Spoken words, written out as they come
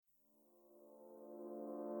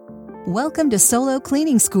Welcome to Solo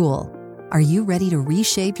Cleaning School. Are you ready to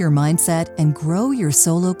reshape your mindset and grow your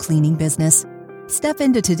solo cleaning business? Step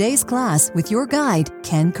into today's class with your guide,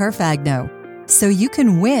 Ken Carfagno, so you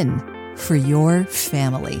can win for your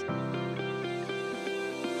family.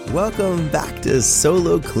 Welcome back to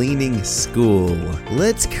Solo Cleaning School.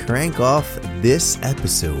 Let's crank off this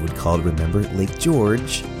episode called Remember Lake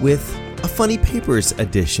George with a Funny Papers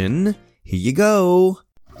edition. Here you go.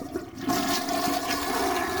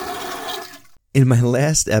 In my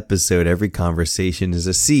last episode, Every Conversation is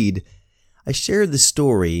a Seed, I shared the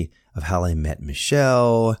story of how I met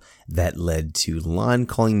Michelle. That led to Lon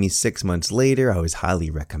calling me 6 months later. I was highly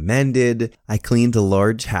recommended. I cleaned a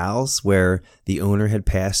large house where the owner had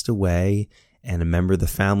passed away, and a member of the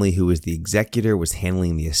family who was the executor was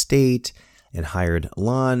handling the estate and hired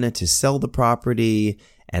Lon to sell the property,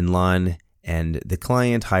 and Lon and the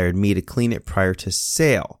client hired me to clean it prior to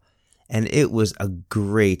sale. And it was a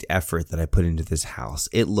great effort that I put into this house.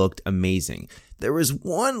 It looked amazing. There was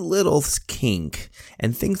one little kink,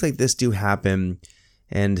 and things like this do happen.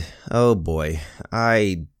 And oh boy,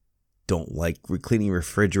 I don't like cleaning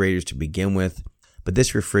refrigerators to begin with. But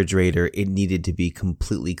this refrigerator, it needed to be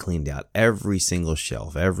completely cleaned out. Every single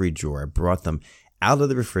shelf, every drawer, I brought them out of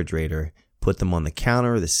the refrigerator, put them on the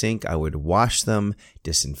counter or the sink. I would wash them,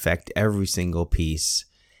 disinfect every single piece.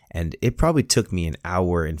 And it probably took me an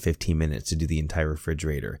hour and 15 minutes to do the entire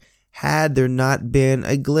refrigerator. Had there not been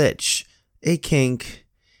a glitch, a kink,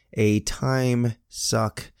 a time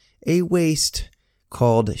suck, a waste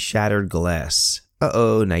called shattered glass.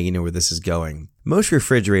 Uh-oh, now you know where this is going. Most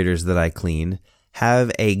refrigerators that I clean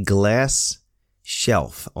have a glass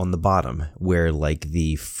shelf on the bottom where like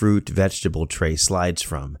the fruit vegetable tray slides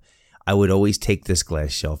from. I would always take this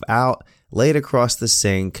glass shelf out, lay it across the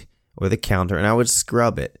sink or the counter, and I would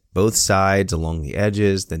scrub it. Both sides along the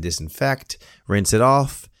edges, then disinfect, rinse it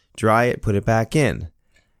off, dry it, put it back in.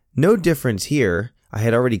 No difference here. I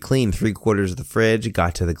had already cleaned 3/4 of the fridge,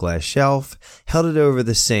 got to the glass shelf, held it over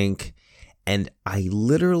the sink, and I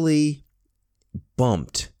literally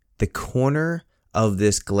bumped the corner of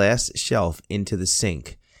this glass shelf into the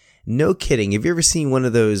sink. No kidding. Have you ever seen one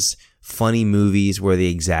of those funny movies where they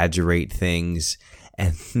exaggerate things?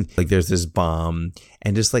 And like there's this bomb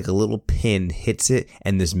and just like a little pin hits it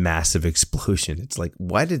and this massive explosion. It's like,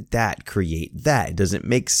 why did that create that? It doesn't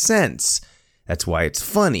make sense. That's why it's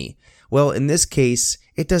funny. Well, in this case,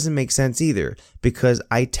 it doesn't make sense either because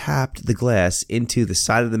I tapped the glass into the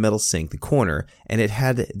side of the metal sink, the corner, and it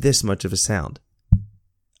had this much of a sound.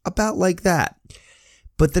 About like that.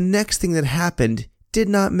 But the next thing that happened did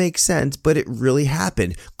not make sense, but it really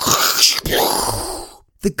happened.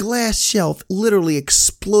 The glass shelf literally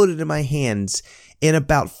exploded in my hands in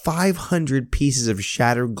about 500 pieces of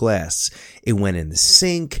shattered glass. It went in the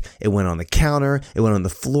sink, it went on the counter, it went on the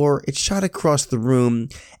floor, it shot across the room,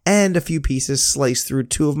 and a few pieces sliced through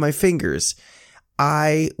 2 of my fingers.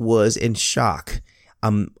 I was in shock.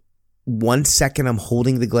 1 second I'm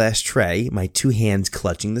holding the glass tray, my 2 hands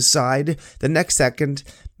clutching the side. The next second,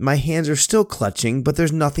 my hands are still clutching, but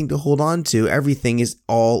there's nothing to hold on to. Everything is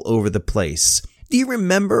all over the place. Do you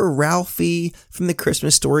remember Ralphie from the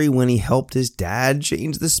Christmas Story when he helped his dad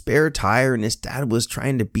change the spare tire and his dad was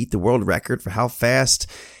trying to beat the world record for how fast?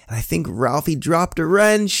 And I think Ralphie dropped a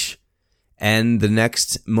wrench. And the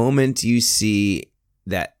next moment you see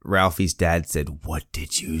that Ralphie's dad said, "What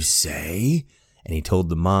did you say?" And he told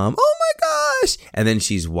the mom, "Oh my gosh." And then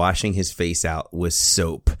she's washing his face out with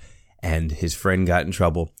soap. And his friend got in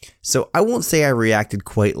trouble. So I won't say I reacted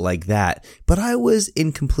quite like that, but I was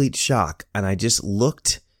in complete shock. And I just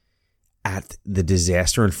looked at the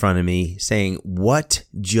disaster in front of me saying, what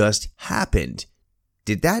just happened?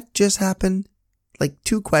 Did that just happen? Like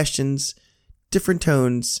 2 questions, different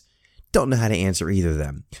tones. Don't know how to answer either of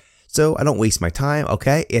them. So I don't waste my time.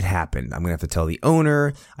 Okay, it happened. I'm going to have to tell the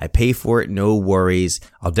owner. I pay for it. No worries.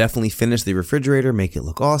 I'll definitely finish the refrigerator, make it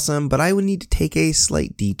look awesome, but I would need to take a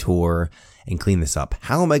slight detour and clean this up.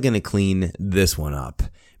 How am I going to clean this one up?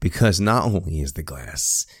 Because not only is the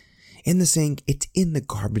glass in the sink, it's in the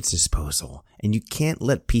garbage disposal, and you can't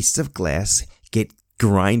let pieces of glass get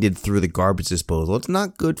grinded through the garbage disposal. It's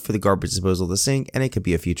not good for the garbage disposal of the sink, and it could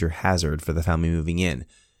be a future hazard for the family moving in.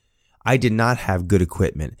 I did not have good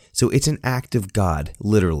equipment, so it's an act of God,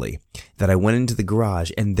 literally, that I went into the garage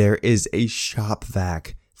and there is a shop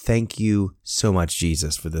vac. Thank you so much,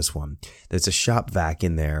 Jesus, for this one. There's a shop vac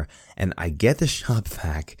in there, and I get the shop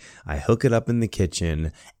vac, I hook it up in the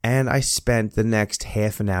kitchen, and I spent the next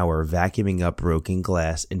half an hour vacuuming up broken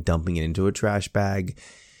glass and dumping it into a trash bag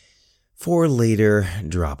for later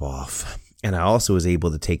drop off. And I also was able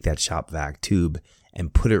to take that shop vac tube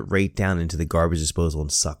and put it right down into the garbage disposal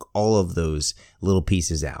and suck all of those little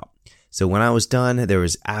pieces out. So when I was done, there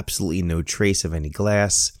was absolutely no trace of any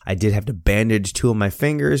glass. I did have to bandage 2 of my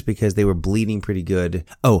fingers because they were bleeding pretty good.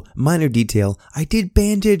 Oh, minor detail, I did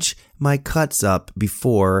bandage my cuts up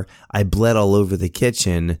before I bled all over the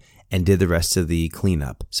kitchen and did the rest of the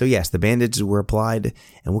cleanup. So yes, the bandages were applied.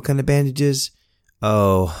 And what kind of bandages?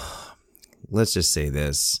 Oh, let's just say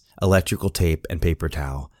this: electrical tape and paper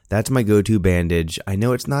towel. That's my go-to bandage. I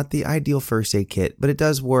know it's not the ideal first aid kit, but it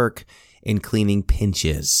does work in cleaning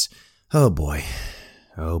pinches. Oh boy.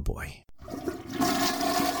 Oh boy.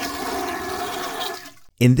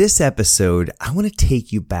 In this episode, I want to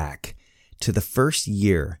take you back to the first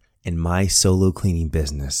year in my solo cleaning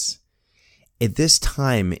business. At this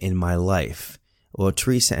time in my life, well,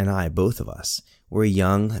 Teresa and I, both of us, we're a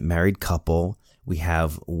young married couple. We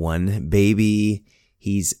have 1 baby.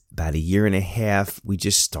 He's about 1.5 years. We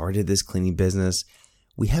just started this cleaning business.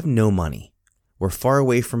 We have no money. We're far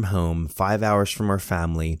away from home, 5 hours from our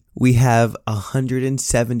family. We have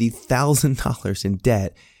 $170,000 in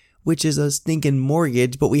debt, which is a stinking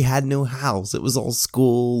mortgage, but we had no house. It was all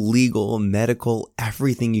school, legal, medical,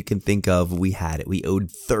 everything you can think of. We had it. We owed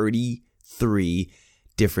 33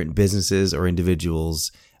 different businesses or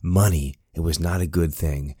individuals money. It was not a good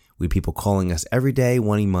thing. We had people calling us every day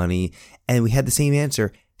wanting money, and we had the same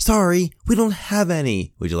answer: sorry, we don't have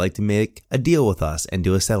any. Would you like to make a deal with us and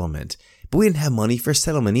do a settlement? But we didn't have money for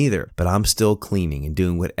settlement either. But I'm still cleaning and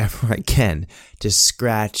doing whatever I can to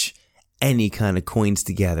scratch any kind of coins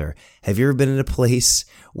together. Have you ever been in a place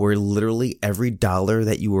where literally every dollar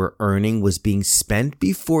that you were earning was being spent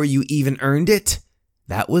before you even earned it?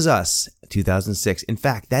 That was us, 2006. In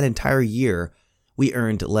fact, that entire year, we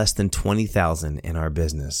earned less than $20,000 in our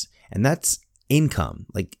business. And that's income.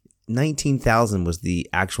 Like 19,000 was the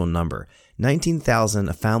actual number. 19,000,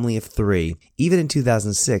 a family of 3, even in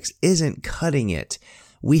 2006, isn't cutting it.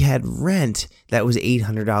 We had rent that was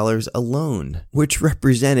 $800 alone, which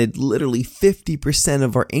represented literally 50%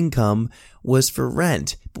 of our income was for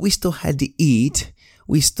rent. But we still had to eat.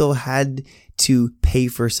 We still had to pay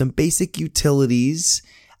for some basic utilities.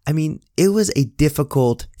 I mean, it was a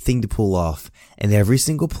difficult thing to pull off, and every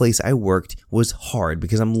single place I worked was hard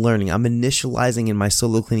because I'm learning. I'm initializing in my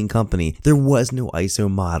solo cleaning company. There was no ISO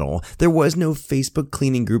model. There was no Facebook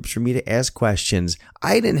cleaning groups for me to ask questions.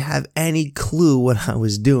 I didn't have any clue what I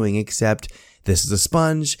was doing except this is a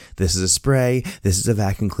sponge, this is a spray, this is a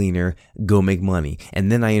vacuum cleaner, go make money.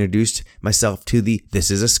 And then I introduced myself to this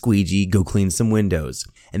is a squeegee, go clean some windows.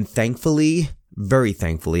 And thankfully, very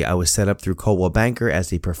thankfully, I was set up through Coldwell Banker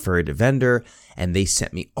as a preferred vendor, and they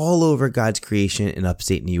sent me all over God's creation in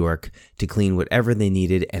upstate New York to clean whatever they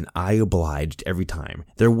needed, and I obliged every time.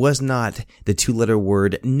 There was not the 2-letter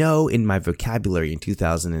word no in my vocabulary in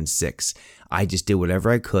 2006. I just did whatever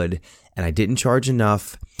I could, and I didn't charge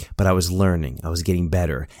enough, but I was learning. I was getting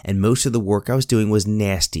better, and most of the work I was doing was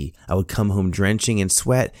nasty. I would come home drenching in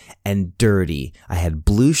sweat and dirty. I had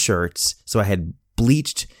blue shirts, so I had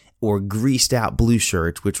bleached or greased out blue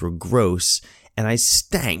shirts, which were gross, and I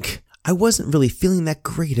stank. I wasn't really feeling that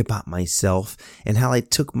great about myself and how I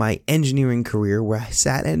took my engineering career where I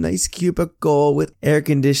sat in a nice cubicle with air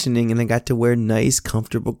conditioning and I got to wear nice,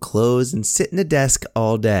 comfortable clothes and sit in a desk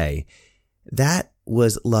all day. That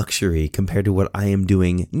was luxury compared to what I am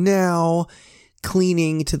doing now,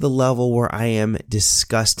 cleaning to the level where I am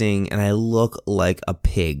disgusting and I look like a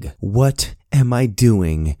pig. What am I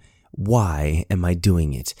doing? Why am I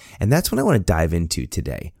doing it? And that's what I want to dive into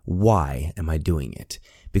today. Why am I doing it?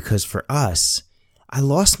 Because for us, I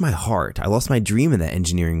lost my heart. I lost my dream in that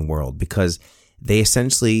engineering world because they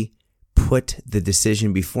essentially put the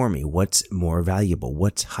decision before me. What's more valuable?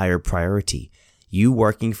 What's higher priority? You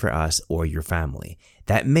working for us or your family?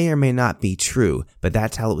 That may or may not be true, but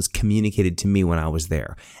that's how it was communicated to me when I was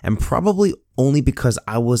there. And probably only because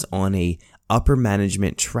I was on a upper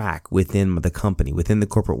management track within the company, within the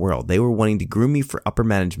corporate world. They were wanting to groom me for upper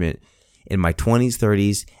management in my 20s,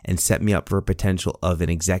 30s, and set me up for a potential of an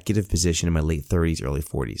executive position in my late 30s, early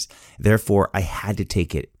 40s. Therefore, I had to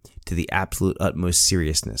take it to the absolute utmost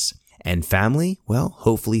seriousness. And family, well,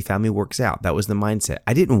 hopefully family works out. That was the mindset.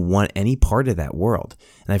 I didn't want any part of that world.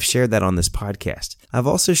 And I've shared that on this podcast. I've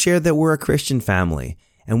also shared that we're a Christian family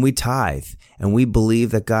and we tithe and we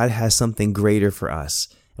believe that God has something greater for us.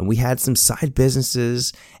 And we had some side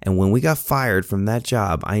businesses, and when we got fired from that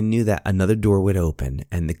job, I knew that another door would open,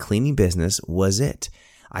 and the cleaning business was it.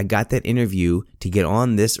 I got that interview to get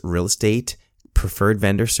on this real estate preferred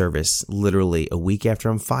vendor service literally a week after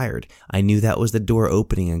I'm fired. I knew that was the door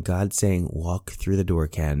opening, and God saying, walk through the door,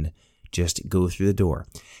 Ken. Just go through the door.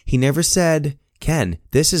 He never said, Ken,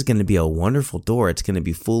 this is going to be a wonderful door. It's going to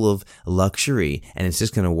be full of luxury and it's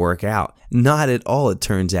just going to work out. Not at all, it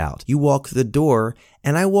turns out. You walk through the door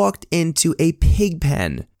and I walked into a pig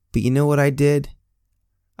pen. But you know what I did?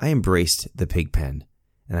 I embraced the pig pen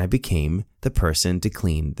and I became the person to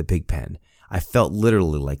clean the pig pen. I felt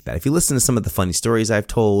literally like that. If you listen to some of the funny stories I've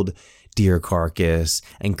told, deer carcass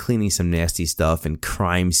and cleaning some nasty stuff and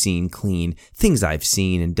crime scene clean, things I've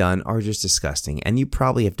seen and done are just disgusting. And you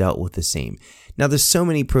probably have dealt with the same. Now, there's so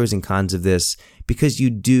many pros and cons of this because you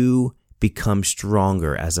do become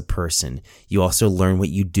stronger as a person. You also learn what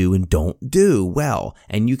you do and don't do well,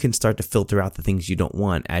 and you can start to filter out the things you don't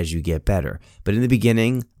want as you get better. But in the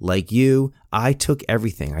beginning, like you, I took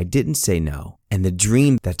everything. I didn't say no. And the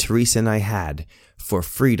dream that Teresa and I had for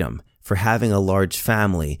freedom, for having a large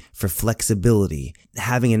family, for flexibility,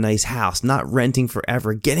 having a nice house, not renting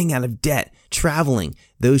forever, getting out of debt, traveling,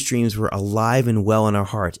 those dreams were alive and well in our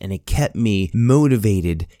hearts, and it kept me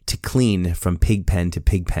motivated to clean from pig pen to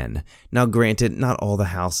pig pen. Now, granted, not all the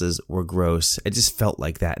houses were gross. I just felt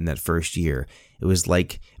like that in that first year. It was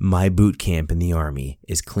like my boot camp in the Army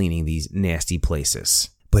is cleaning these nasty places.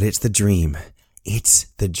 But it's the dream. It's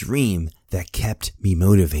the dream that kept me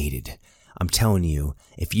motivated. I'm telling you,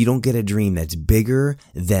 if you don't get a dream that's bigger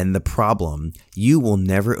than the problem, you will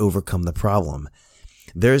never overcome the problem.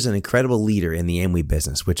 There's an incredible leader in the Amway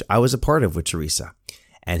business, which I was a part of with Teresa,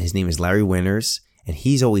 and his name is Larry Winters, and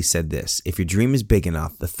he's always said this: if your dream is big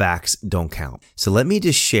enough, the facts don't count. So let me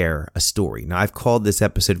just share a story. Now, I've called this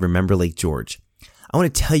episode Remember Lake George. I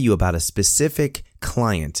want to tell you about a specific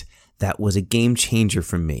client that was a game changer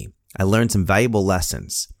for me. I learned some valuable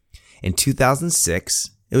lessons. In 2006,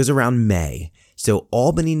 it was around May. So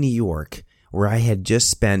Albany, New York, where I had just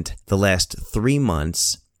spent the last 3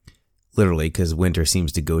 months, literally because winter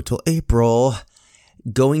seems to go till April,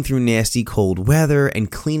 going through nasty cold weather and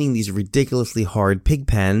cleaning these ridiculously hard pig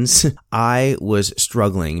pens. I was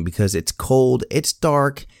struggling because it's cold, it's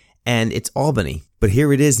dark, and it's Albany. But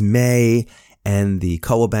here it is, May, and the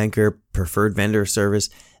Coldwell Banker Preferred Vendor Service,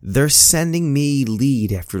 they're sending me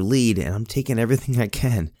lead after lead, and I'm taking everything I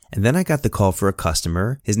can. And then I got the call for a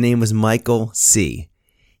customer. His name was Michael C.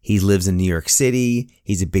 He lives in New York City.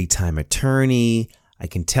 He's a big-time attorney. I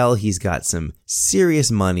can tell he's got some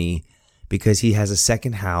serious money because he has a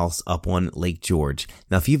second house up on Lake George.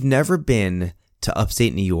 Now, if you've never been to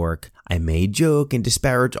upstate New York, I may joke and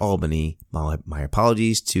disparage Albany. My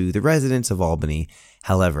apologies to the residents of Albany.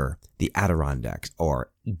 However, the Adirondacks are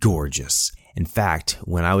gorgeous. In fact,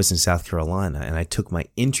 when I was in South Carolina and I took my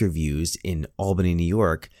interviews in Albany, New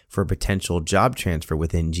York for a potential job transfer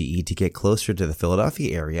within GE to get closer to the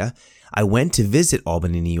Philadelphia area, I went to visit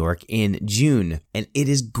Albany, New York in June, and it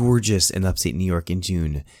is gorgeous in upstate New York in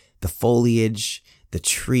June. The foliage, the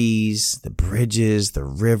trees, the bridges, the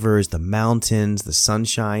rivers, the mountains, the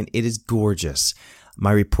sunshine, it is gorgeous.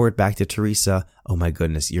 My report back to Teresa, oh my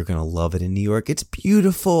goodness, you're going to love it in New York. It's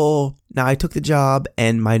beautiful. Now, I took the job,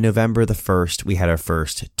 and by November the 1st, we had our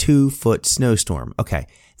first 2-foot snowstorm. Okay,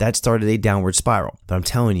 that started a downward spiral. But I'm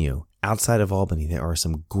telling you, outside of Albany, there are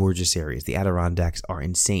some gorgeous areas. The Adirondacks are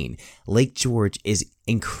insane. Lake George is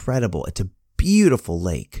incredible. It's a beautiful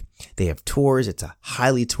lake. They have tours. It's a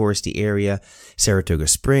highly touristy area. Saratoga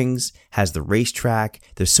Springs has the racetrack.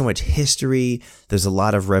 There's so much history. There's a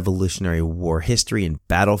lot of Revolutionary War history and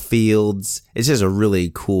battlefields. It's just a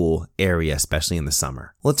really cool area, especially in the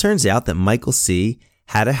summer. Well, it turns out that Michael C.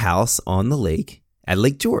 had a house on the lake at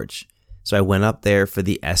Lake George. So I went up there for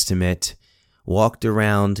the estimate, walked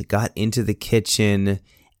around, got into the kitchen,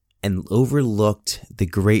 and overlooked the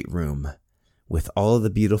great room with all of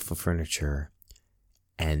the beautiful furniture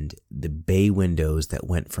and the bay windows that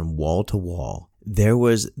went from wall to wall. There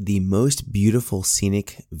was the most beautiful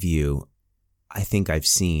scenic view I think I've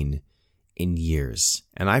seen in years.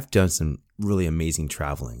 And I've done some really amazing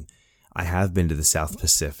traveling. I have been to the South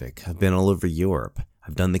Pacific. I've been all over Europe.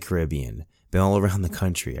 I've done the Caribbean, been all around the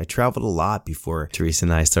country. I traveled a lot before Teresa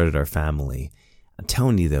and I started our family. I'm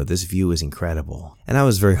telling you though, this view is incredible. And I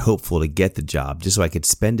was very hopeful to get the job just so I could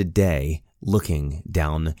spend a day looking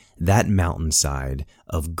down that mountainside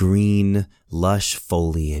of green, lush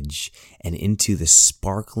foliage and into the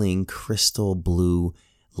sparkling crystal blue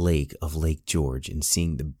lake of Lake George and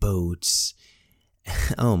seeing the boats.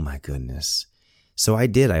 Oh my goodness. So I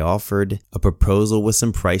did. I offered a proposal with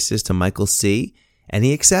some prices to Michael C. and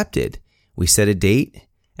he accepted. We set a date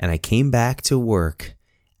and I came back to work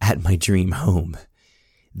at my dream home.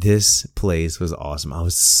 This place was awesome. I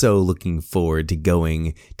was so looking forward to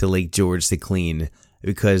going to Lake George to clean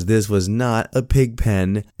because this was not a pig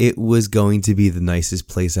pen. It was going to be the nicest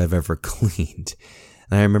place I've ever cleaned.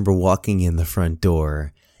 And I remember walking in the front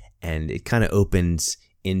door and it kind of opens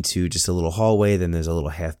into just a little hallway. Then there's a little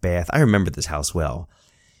half bath. I remember this house well.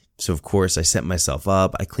 So of course I set myself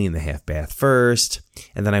up. I cleaned the half bath first,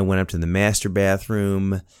 and then I went up to the master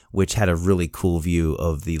bathroom, which had a really cool view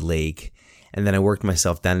of the lake. And then I worked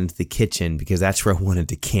myself down into the kitchen because that's where I wanted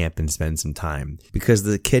to camp and spend some time. Because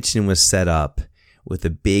the kitchen was set up with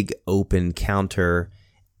a big open counter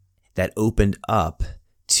that opened up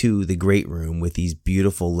to the great room with these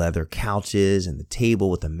beautiful leather couches and the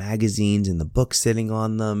table with the magazines and the books sitting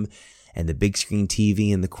on them, and the big screen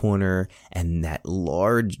TV in the corner, and that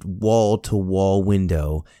large wall-to-wall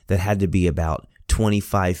window that had to be about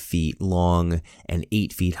 25 feet long and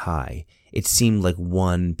 8 feet high. It seemed like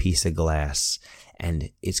one piece of glass, and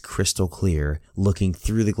it's crystal clear. Looking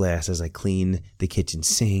through the glass as I clean the kitchen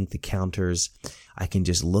sink, the counters, I can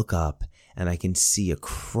just look up and I can see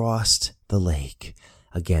across the lake.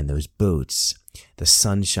 Again, those boats, the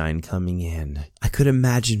sunshine coming in. I could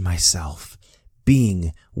imagine myself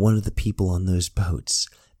being one of the people on those boats,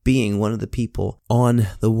 being one of the people on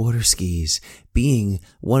the water skis, being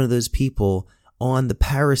one of those people on the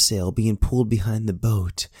parasail being pulled behind the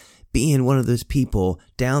boat, being one of those people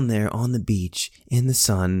down there on the beach in the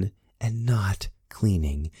sun and not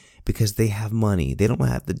cleaning because they have money. They don't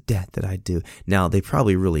have the debt that I do. Now, they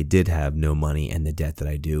probably really did have no money and the debt that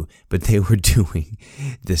I do, but they were doing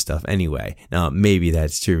this stuff anyway. Now, maybe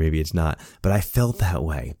that's true, maybe it's not, but I felt that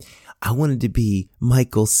way. I wanted to be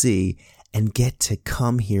Michael C. and get to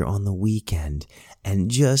come here on the weekend and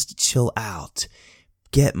just chill out,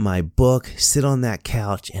 get my book, sit on that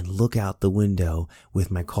couch, and look out the window with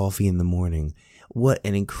my coffee in the morning. What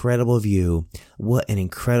an incredible view. What an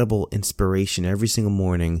incredible inspiration every single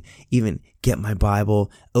morning. Even get my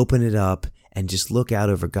Bible, open it up, and just look out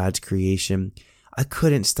over God's creation. I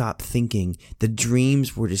couldn't stop thinking. The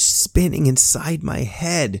dreams were just spinning inside my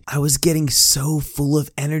head. I was getting so full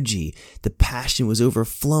of energy. The passion was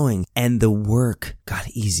overflowing, and the work got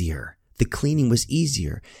easier. The cleaning was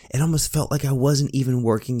easier. It almost felt like I wasn't even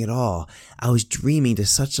working at all. I was dreaming to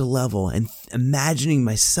such a level and imagining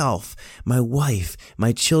myself, my wife,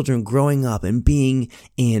 my children growing up and being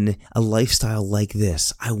in a lifestyle like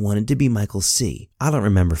this. I wanted to be Michael C. I don't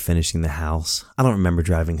remember finishing the house. I don't remember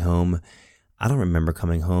driving home. I don't remember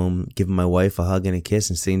coming home, giving my wife a hug and a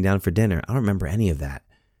kiss and sitting down for dinner. I don't remember any of that.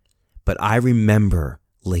 But I remember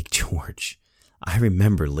Lake George. I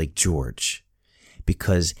remember Lake George.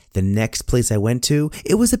 Because the next place I went to,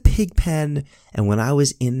 it was a pig pen. And when I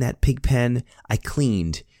was in that pig pen, I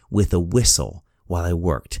cleaned with a whistle while I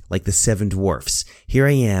worked, like the Seven Dwarfs. Here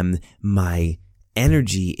I am, my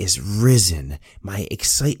energy is risen, my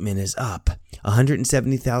excitement is up.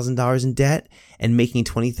 $170,000 in debt and making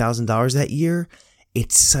 $20,000 that year,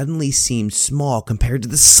 it suddenly seemed small compared to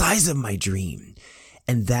the size of my dream.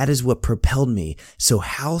 And that is what propelled me. So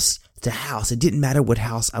house to house, it didn't matter what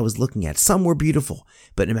house I was looking at. Some were beautiful,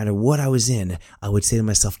 but no matter what I was in, I would say to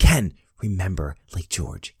myself, Ken, remember Lake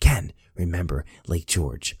George. Ken, remember Lake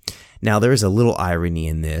George. Now, there is a little irony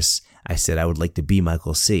in this. I said I would like to be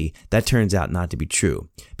Michael C. That turns out not to be true,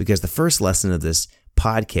 because the first lesson of this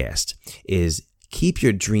podcast is keep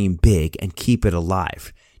your dream big and keep it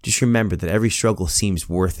alive. Just remember that every struggle seems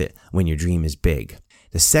worth it when your dream is big.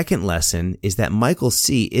 The second lesson is that Michael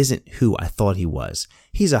C. isn't who I thought he was.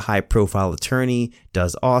 He's a high-profile attorney,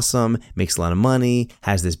 does awesome, makes a lot of money,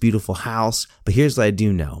 has this beautiful house. But here's what I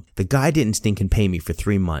do know. The guy didn't stink and pay me for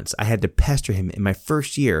 3 months. I had to pester him in my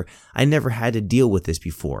first year. I never had to deal with this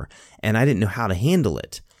before, and I didn't know how to handle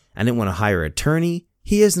it. I didn't want to hire an attorney.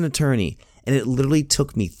 He is an attorney. And it literally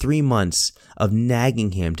took me 3 months of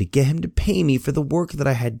nagging him to get him to pay me for the work that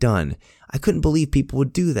I had done. I couldn't believe people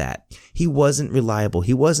would do that. He wasn't reliable.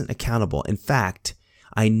 He wasn't accountable. In fact,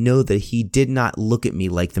 I know that he did not look at me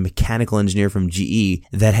like the mechanical engineer from GE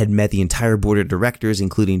that had met the entire board of directors,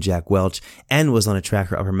 including Jack Welch, and was on a track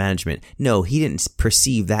for upper management. No, he didn't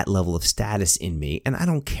perceive that level of status in me, and I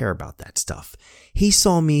don't care about that stuff. He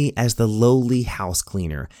saw me as the lowly house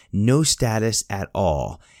cleaner, no status at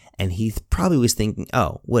all. And he probably was thinking,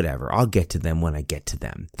 oh, whatever, I'll get to them when I get to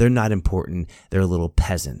them. They're not important. They're little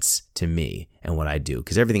peasants to me and what I do,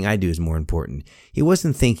 because everything I do is more important. He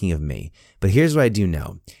wasn't thinking of me. But here's what I do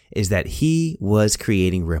know, is that he was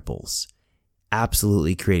creating ripples.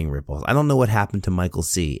 Absolutely creating ripples. I don't know what happened to Michael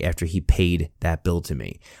C. after he paid that bill to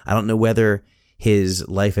me. I don't know whether his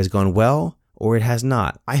life has gone well or it has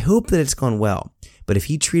not. I hope that it's gone well. But if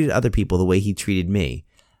he treated other people the way he treated me,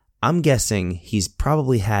 I'm guessing he's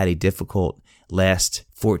probably had a difficult last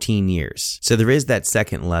 14 years. So there is that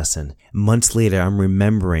second lesson. Months later, I'm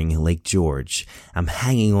remembering Lake George. I'm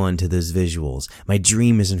hanging on to those visuals. My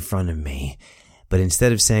dream is in front of me. But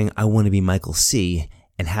instead of saying, I want to be Michael C.,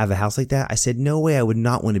 and have a house like that, I said, no way, I would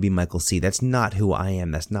not want to be Michael C. That's not who I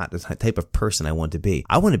am. That's not the type of person I want to be.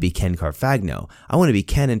 I want to be Ken Carfagno. I want to be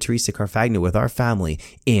Ken and Teresa Carfagno with our family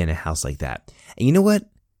in a house like that. And you know what?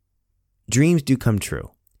 Dreams do come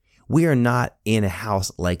true. We are not in a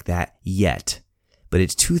house like that yet, but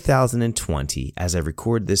it's 2020 as I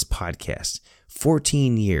record this podcast.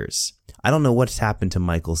 14 years. I don't know what's happened to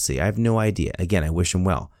Michael C. I have no idea. Again, I wish him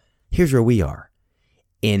well. Here's where we are.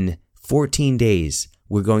 In 14 days,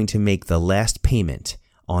 we're going to make the last payment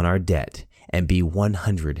on our debt and be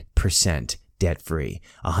 100% debt-free.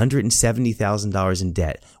 $170,000 in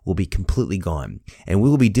debt will be completely gone. And we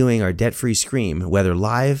will be doing our debt-free scream, whether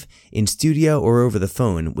live, in studio, or over the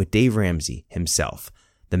phone with Dave Ramsey himself,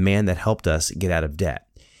 the man that helped us get out of debt.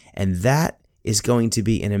 And that is going to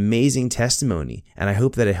be an amazing testimony, and I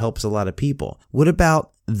hope that it helps a lot of people. What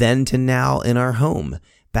about then to now in our home?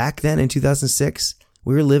 Back then in 2006,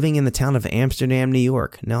 we were living in the town of Amsterdam, New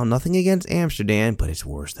York. Now, nothing against Amsterdam, but it's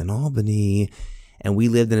worse than Albany. And we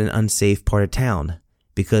lived in an unsafe part of town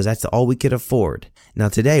because that's all we could afford. Now,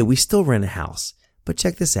 today, we still rent a house. But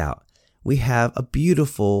check this out. We have a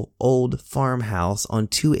beautiful old farmhouse on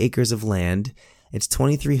 2 acres of land. It's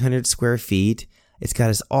 2,300 square feet. It's got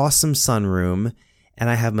this awesome sunroom. And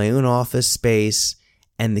I have my own office space.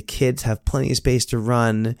 And the kids have plenty of space to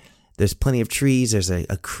run. There's plenty of trees. There's a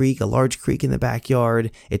creek, a large creek in the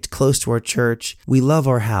backyard. It's close to our church. We love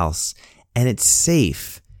our house, and it's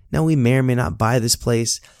safe. Now, we may or may not buy this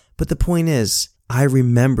place, but the point is, I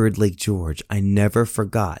remembered Lake George. I never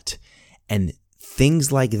forgot. And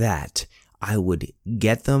things like that, I would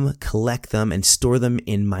get them, collect them, and store them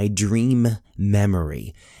in my dream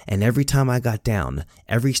memory. And every time I got down,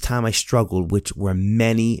 every time I struggled, which were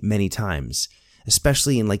many, many times,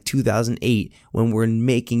 especially in like 2008 when we're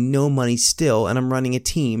making no money still and I'm running a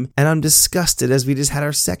team and I'm disgusted as we just had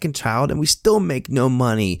our second child and we still make no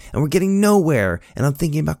money and we're getting nowhere and I'm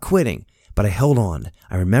thinking about quitting. But I held on.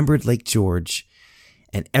 I remembered Lake George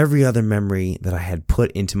and every other memory that I had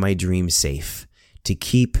put into my dream safe to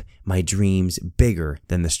keep my dreams bigger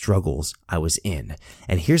than the struggles I was in.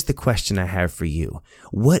 And here's the question I have for you.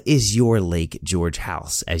 What is your Lake George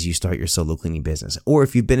house as you start your solo cleaning business? Or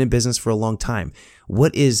if you've been in business for a long time,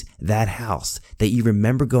 what is that house that you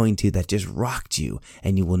remember going to that just rocked you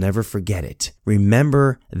and you will never forget it?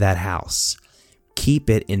 Remember that house.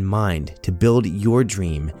 Keep it in mind to build your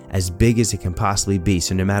dream as big as it can possibly be.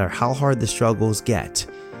 So no matter how hard the struggles get,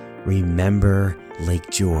 remember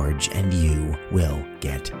Lake George and you will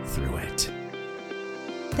get through it.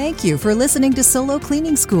 Thank you for listening to Solo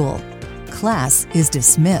Cleaning School. Class is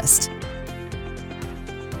dismissed.